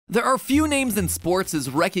There are few names in sports as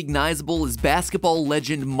recognizable as basketball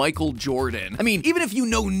legend Michael Jordan. I mean, even if you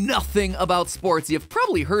know nothing about sports, you've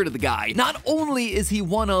probably heard of the guy. Not only is he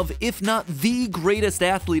one of, if not the greatest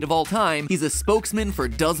athlete of all time, he's a spokesman for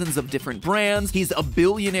dozens of different brands, he's a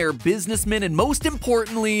billionaire businessman, and most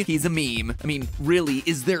importantly, he's a meme. I mean, really,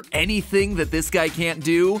 is there anything that this guy can't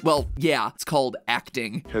do? Well, yeah, it's called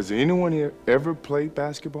acting. Has anyone here ever played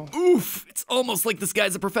basketball? Oof, it's almost like this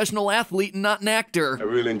guy's a professional athlete and not an actor. I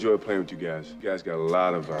really enjoy playing with you guys. You guys got a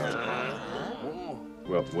lot of,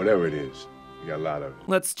 well, whatever it is, you got a lot of it.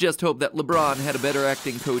 Let's just hope that Lebron had a better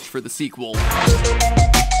acting coach for the sequel.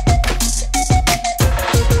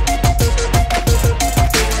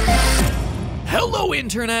 Hello,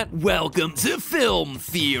 Internet! Welcome to Film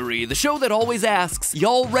Theory, the show that always asks,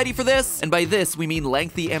 y'all ready for this? And by this, we mean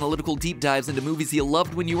lengthy analytical deep dives into movies you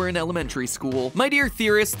loved when you were in elementary school. My dear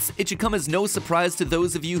theorists, it should come as no surprise to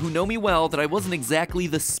those of you who know me well that I wasn't exactly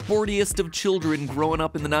the sportiest of children growing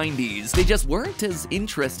up in the 90s. They just weren't as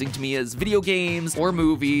interesting to me as video games, or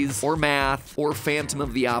movies, or math, or Phantom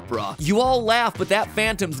of the Opera. You all laugh, but that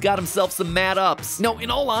Phantom's got himself some mad ups. No, in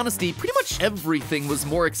all honesty, pretty much everything was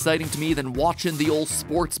more exciting to me than watching the old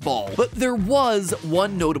sports ball. But there was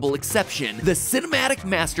one notable exception, the cinematic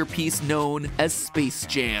masterpiece known as Space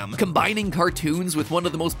Jam. Combining cartoons with one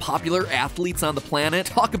of the most popular athletes on the planet,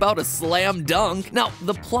 talk about a slam dunk. Now,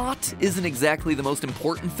 the plot isn't exactly the most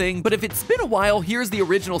important thing, but if it's been a while, here's the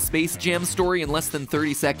original Space Jam story in less than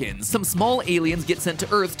 30 seconds. Some small aliens get sent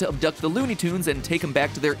to Earth to abduct the Looney Tunes and take them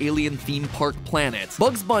back to their alien theme park planet.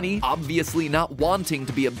 Bugs Bunny, obviously not wanting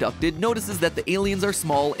to be abducted, notices that the aliens are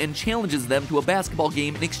small and challenges them to a basketball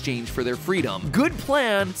game in exchange for their freedom. Good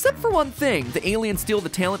plan, except for one thing. The aliens steal the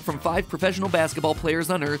talent from 5 professional basketball players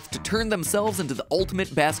on Earth to turn themselves into the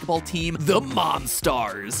ultimate basketball team, the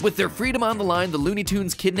MonStars. With their freedom on the line, the Looney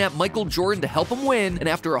Tunes kidnap Michael Jordan to help them win, and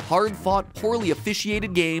after a hard-fought, poorly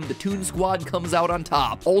officiated game, the Toon Squad comes out on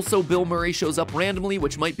top. Also, Bill Murray shows up randomly,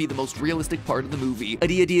 which might be the most realistic part of the movie.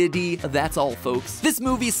 That's all, folks. This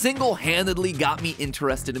movie single-handedly got me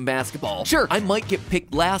interested in basketball. Sure, I might get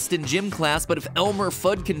picked last in gym class, but if Elmer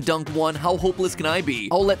Fudd can dunk one, how hopeless can I be?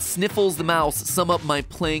 I'll let Sniffles the mouse sum up my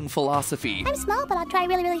playing philosophy. I'm small, but I'll try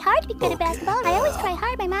really, really hard to be good at basketball. I always try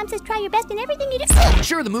hard. My mom says try your best in everything you do.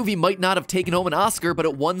 Sure, the movie might not have taken home an Oscar, but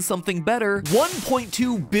it won something better.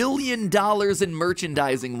 $1.2 billion in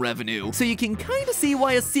merchandising revenue. So you can kind of see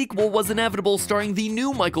why a sequel was inevitable starring the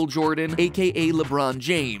new Michael Jordan, aka LeBron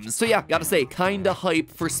James. So yeah, gotta say, kinda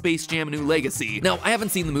hype for Space Jam: A New Legacy. Now, I haven't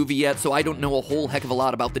seen the movie yet, so I don't know a whole heck of a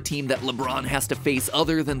lot about the team that LeBron has to face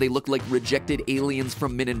other than they look like rejected aliens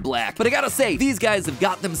from Men in Black. But I gotta say, these guys have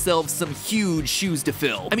got themselves some huge shoes to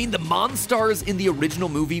fill. I mean, the MonStars in the original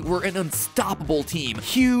movie were an unstoppable team.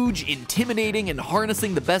 Huge, intimidating, and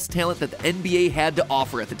harnessing the best talent that the NBA had to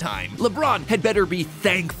offer at the time. LeBron had better be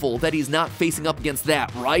thankful that he's not facing up against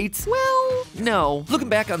that, right? Well, no. Looking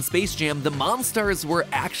back on Space Jam, the MonStars were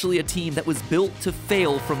actually a team that was built to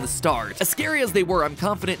fail from the start. As scary as they were, I'm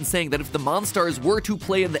confident in saying that if the MonStars were to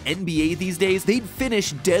play in the NBA these days, they'd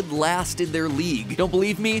finish dead last in their league. Don't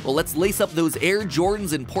believe me? Well, let's lace up those Air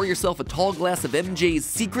Jordans and pour yourself a tall glass of MJ's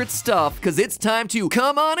secret stuff, because it's time to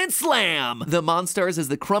come on and slam the MonStars as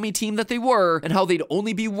the crummy team that they were, and how they'd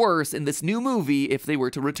only be worse in this new movie if they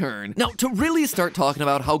were to return. Now, to really start talking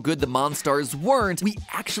about how good the MonStars weren't, we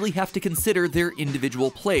actually have to consider their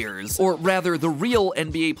individual players, or rather, the real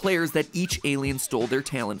NBA players that each alien stole their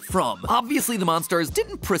talent from. Obviously, the MonStars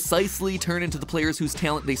didn't precisely turn into the players whose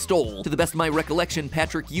talent they stole. To the best of my recollection,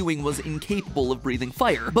 Patrick Ewing was incapable of breathing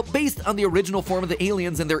fire. But based on the original form of the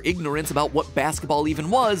aliens and their ignorance about what basketball even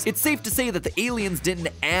was, it's safe to say that the aliens didn't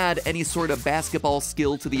add any sort of basketball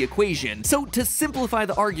skill to the equation. So to simplify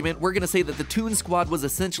the argument, we're gonna say that the Toon Squad was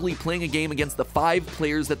essentially playing a game against the 5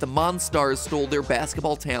 players that the MonStars stole their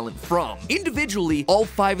basketball talent from. Individually, all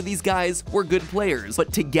 5 of these guys were good players,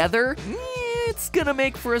 but together, it's gonna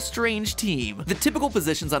make for a strange team. The typical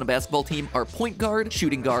positions on a basketball team are point guard,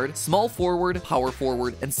 shooting guard, small forward, power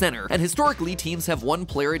forward, and center. And historically, teams have one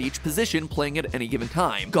player at each position playing at any given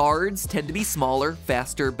time. Guards tend to be smaller,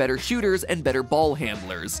 faster, better shooters, and better ball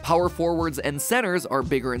handlers. Power forwards and centers are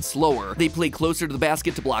bigger and slower. They play closer to the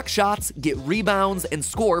basket to block shots, get rebounds, and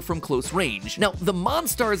score from close range. Now, the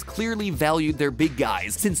MonStars clearly valued their big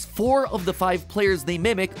guys, since 4 of the 5 players they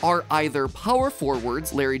mimic are either power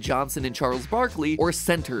forwards, Larry Johnson and Charles Barkley, or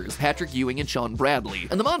centers, Patrick Ewing and Sean Bradley.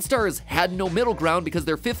 And the MonStars had no middle ground because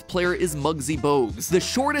their 5th player is Muggsy Bogues, the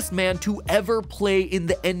shortest man to ever play in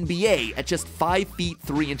the NBA at just 5 feet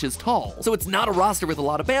 3 inches tall. So it's not a roster with a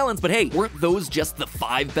lot of balance, but hey, weren't those just the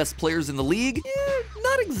 5 best players in the league? Not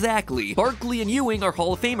not exactly. Barkley and Ewing are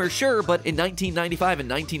Hall of Famers, sure, but in 1995 and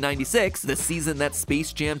 1996, the season that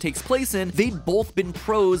Space Jam takes place in, they'd both been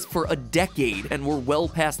pros for a decade and were well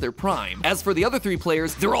past their prime. As for the other three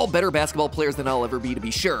players, they're all better basketball players than I'll ever be, to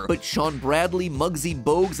be sure, but Shawn Bradley, Muggsy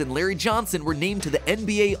Bogues, and Larry Johnson were named to the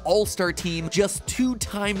NBA All-Star team just 2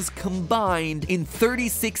 times combined in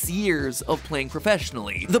 36 years of playing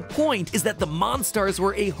professionally. The point is that the MonStars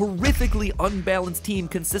were a horrifically unbalanced team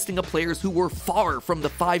consisting of players who were far from the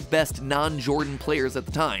 5 best non-Jordan players at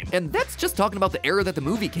the time. And that's just talking about the era that the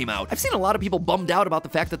movie came out. I've seen a lot of people bummed out about the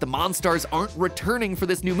fact that the MonStars aren't returning for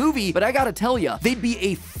this new movie, but I gotta tell ya, they'd be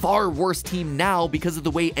a far worse team now because of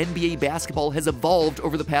the way NBA basketball has evolved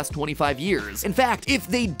over the past 25 years. In fact, if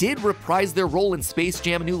they did reprise their role in Space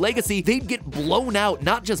Jam: A New Legacy, they'd get blown out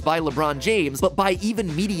not just by LeBron James, but by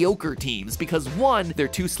even mediocre teams because 1, they're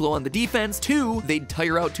too slow on the defense, 2, they'd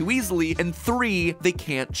tire out too easily, and 3, they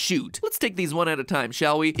can't shoot. Let's take these one at a time,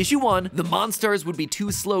 shall we? Issue 1, the MonStars would be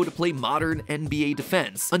too slow to play modern NBA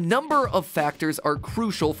defense. A number of factors are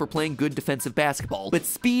crucial for playing good defensive basketball, but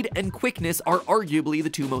speed and quickness are arguably the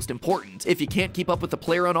 2 most important. If you can't keep up with the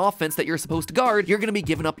player on offense that you're supposed to guard, you're gonna be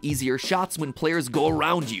giving up easier shots when players go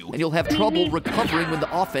around you, and you'll have trouble recovering when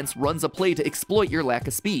the offense runs a play to exploit your lack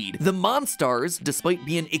of speed. The MonStars, despite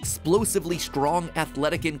being explosively strong,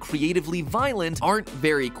 athletic, and creatively violent, aren't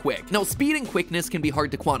very quick. Now, speed and quickness can be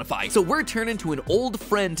hard to quantify, so we're turning to an old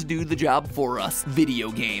friend to do the job for us: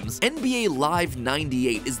 video games. NBA Live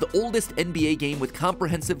 98 is the oldest NBA game with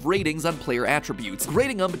comprehensive ratings on player attributes,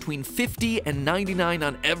 grading them between 50 and 99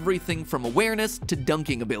 on everything from awareness to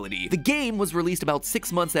dunking ability. The game was released about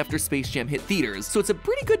 6 months after Space Jam hit theaters, so it's a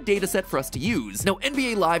pretty good data set for us to use. Now,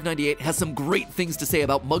 NBA Live 98 has some great things to say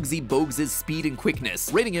about Muggsy Bogues' speed and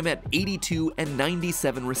quickness, rating him at 82 and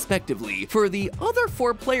 97 respectively. For the other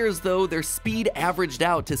 4 players though, their speed averaged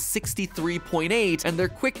out to 63.8 and their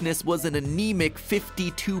quickness was an anemic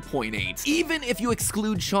 52.8. Even if you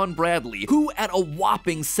exclude Shawn Bradley, who at a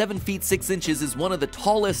whopping 7 feet 6 inches is one of the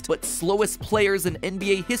tallest but slowest players in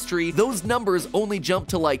NBA history, those numbers only jump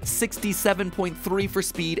to like 67.3 for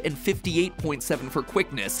speed and 58.7 for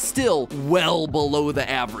quickness, still well below the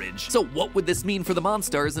average. So what would this mean for the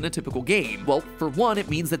MonStars in a typical game? Well, for one, it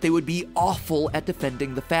means that they would be awful at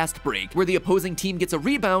defending the fast break, where the opposing team gets a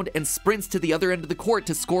rebound and sprints to the other end of the court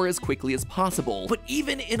to score as quickly as possible. But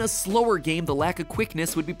even in a slower game, the lack of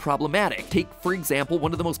quickness would be problematic. Take, for example,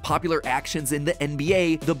 one of the most popular actions in the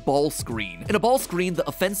NBA, the ball screen. In a ball screen, the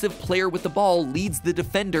offensive player with the ball leads the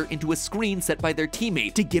defender into a screen set by their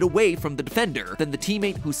teammate to get away from the defender. Then the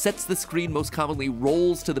teammate who sets the screen most commonly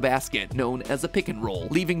rolls to the basket, known as a pick and roll,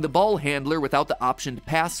 leaving the ball handler without the option to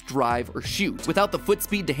pass, drive, or shoot. Without the foot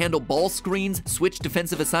speed to handle ball screens, switch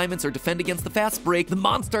defensive assignments, or defend against the fast break, the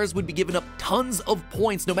MonStars would be giving up tons of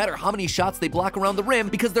points no matter how many shots they block around the rim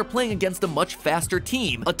because they're playing against a much faster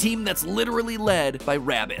team, a team that's literally led by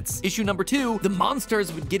rabbits. Issue number 2, the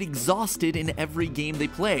MonStars would get exhausted in every game they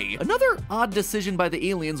play. Another odd decision by the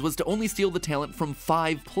aliens was to only steal the talent from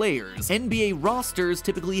 5 players. NBA rosters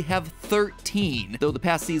typically have 13, though the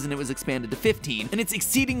past season it was expanded to 15, and it's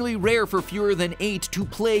exceedingly rare for fewer than 8 to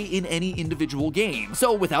play in any individual game.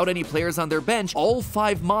 So without any players on their bench, all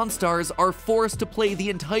 5 MonStars are forced to play the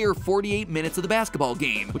entire 48 minutes of the basketball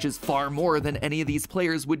game, which is far more than any of these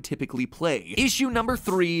players would typically play. Issue number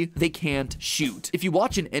 3, they can't shoot. If you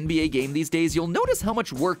watch an NBA game these days, you'll notice how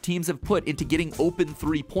much work teams have put into getting open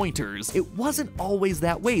 3-pointers. It wasn't always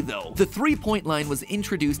that way though. The 3-point line was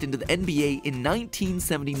introduced into the NBA in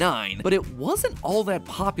 1979, but it wasn't all that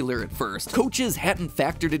popular at first. Coaches hadn't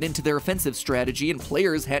factored it into their offensive strategy and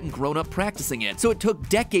players hadn't grown up practicing it, so it took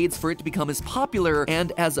decades for it to become as popular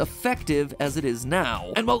and as effective as it is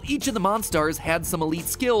now. And while each of the MonStars had some elite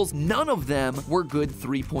skills, none of them were good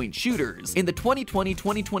 3-point shooters. In the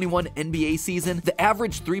 2020-2021 NBA season, the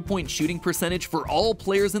average 3-point shooting percentage for all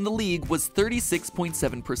players in the league was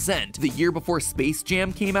 36.7%. The year before Space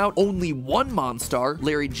Jam came out, only one MonStar,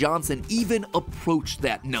 Larry Johnson, even approached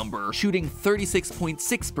that number, shooting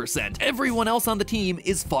 36.6%. Everyone else on the team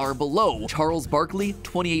is far below. Charles Barkley,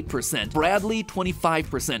 28%, Bradley,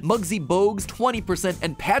 25%, Muggsy Bogues, 20%,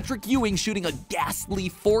 and Patrick Ewing shooting a ghastly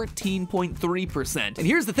 14.3%. And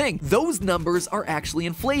here's the thing, those numbers are actually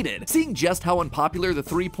inflated. Seeing just how unpopular the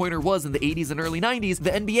 3-pointer was in the 80s and early 90s,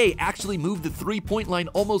 the NBA actually moved the 3-point line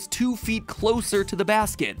almost 2 feet closer to the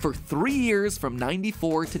basket for 3 years from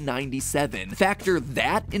 94 to 97. Factor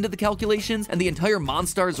that into the calculations, and the entire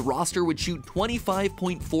MonStars roster would shoot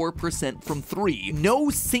 25.4% from 3. No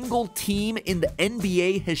single team in the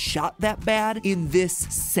NBA has shot that bad in this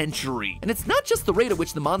century. And it's not just the rate at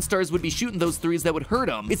which the MonStars would be shooting those threes that would hurt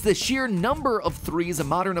them, it's the sheer number of threes a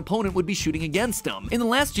modern opponent would be shooting against them. In the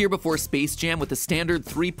last year before Space Jam with the standard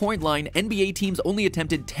 3-point line, NBA teams only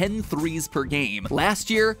attempted 10 threes per game. Last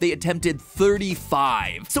year, they attempted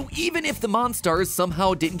 35. So even if the MonStars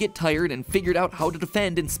somehow didn't get tired and figured out how to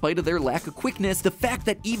defend in spite of their lack of quickness, the fact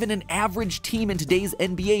that even an average team in today's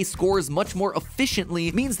NBA scores much more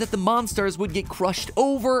efficiently means that the MonStars would get crushed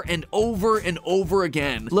over and over and over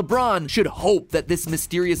again. LeBron should hope that this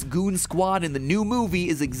mysterious goon squad in the new movie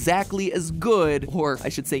is exactly as good, or I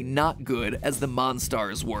should say not good, as the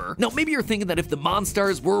MonStars were. Now, maybe you're thinking that if the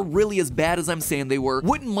MonStars were really as bad as I'm saying they were,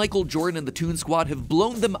 wouldn't Michael Jordan and the Toon Squad have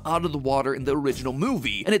blown them out of the water in the original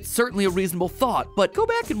movie? And it's certainly a reasonable thought, but go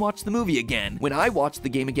back and watch the movie again. When I watched the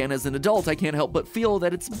game again as an adult, I can't help but feel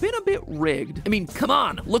that it's been a bit rigged. I mean, come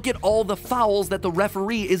on, look at all the fouls that the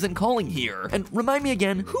referee isn't calling here. And remind me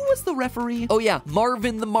again, who was the referee? Oh yeah,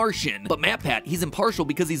 Marvin the Martian. But Matpat, he's impartial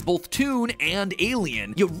because he's both Toon and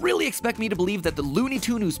alien. You really expect me to believe that the Looney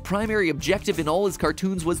Tune whose primary objective in all his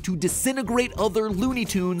cartoons was to disintegrate other Looney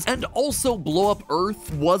Tunes and also blow up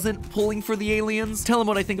Earth wasn't pulling for the aliens? Tell him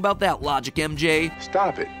what I think about that, Logic MJ.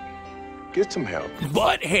 Stop it. Get some help.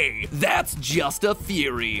 But hey, that's just a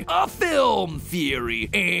theory. A film theory.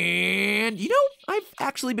 And you know, I've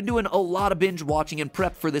actually been doing a lot of binge watching and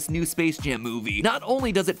prep for this new Space Jam movie. Not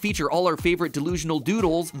only does it feature all our favorite delusional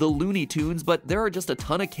doodles, the Looney Tunes, but there are just a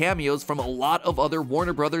ton of cameos from a lot of other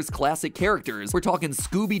Warner Brothers classic characters. We're talking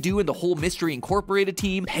Scooby-Doo and the whole Mystery Incorporated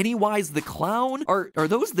team, Pennywise the Clown. Are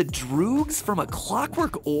those the Droogs from A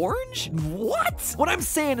Clockwork Orange? What? What I'm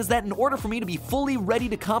saying is that in order for me to be fully ready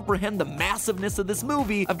to comprehend the massiveness of this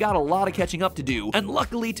movie, I've got a lot of catching up to do. And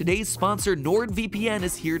luckily, today's sponsor, NordVPN,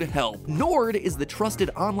 is here to help. Nord is the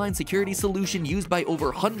trusted online security solution used by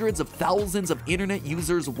over hundreds of thousands of internet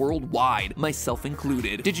users worldwide, myself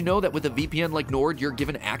included. Did you know that with a VPN like Nord, you're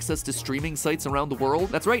given access to streaming sites around the world?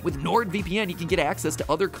 That's right, with NordVPN, you can get access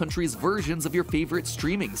to other countries' versions of your favorite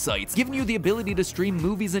streaming sites, giving you the ability to stream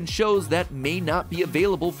movies and shows that may not be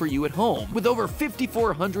available for you at home. With over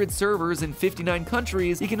 5,400 servers in 59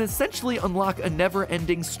 countries, you can essentially unlock a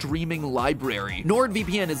never-ending streaming library.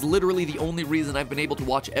 NordVPN is literally the only reason I've been able to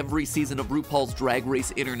watch every season of RuPaul's Drag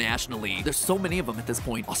Race internationally. There's so many of them at this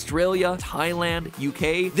point. Australia, Thailand,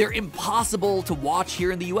 UK. They're impossible to watch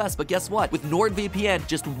here in the US, but guess what? With NordVPN,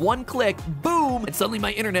 just one click, boom, and suddenly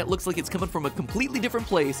my internet looks like it's coming from a completely different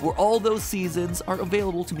place where all those seasons are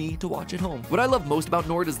available to me to watch at home. What I love most about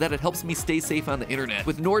Nord is that it helps me stay safe on the internet.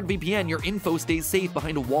 With NordVPN, your info stays safe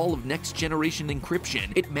behind a wall of next-generation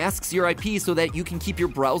encryption. It masks your IP so that you can keep your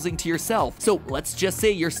browsing to yourself. So let's just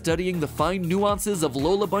say you're studying the fine nuances of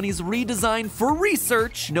Lola Bunny's redesign for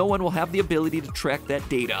research. No one will have the ability to track that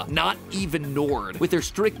data. Not even Nord. With their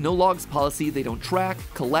strict no logs policy, they don't track,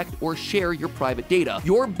 collect, or share your private data.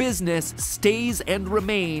 Your business stays and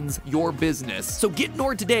remains your business. So get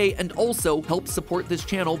Nord today and also help support this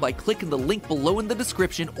channel by clicking the link below in the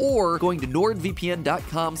description or going to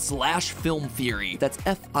nordvpn.com/filmtheory. That's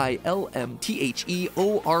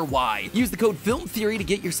FILMTHEORY. Use the code FILMTHEORY to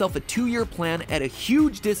get yourself a 2-year plan at a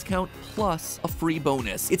huge discount plus a free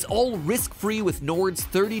bonus. It's all risk-free with Nord's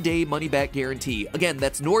 30-day money-back guarantee. Again,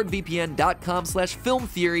 that's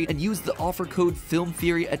nordvpn.com/filmtheory and use the offer code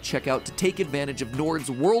FILMTHEORY at checkout to take advantage of Nord's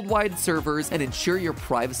worldwide servers and ensure your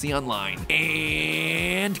privacy online.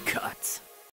 And cut.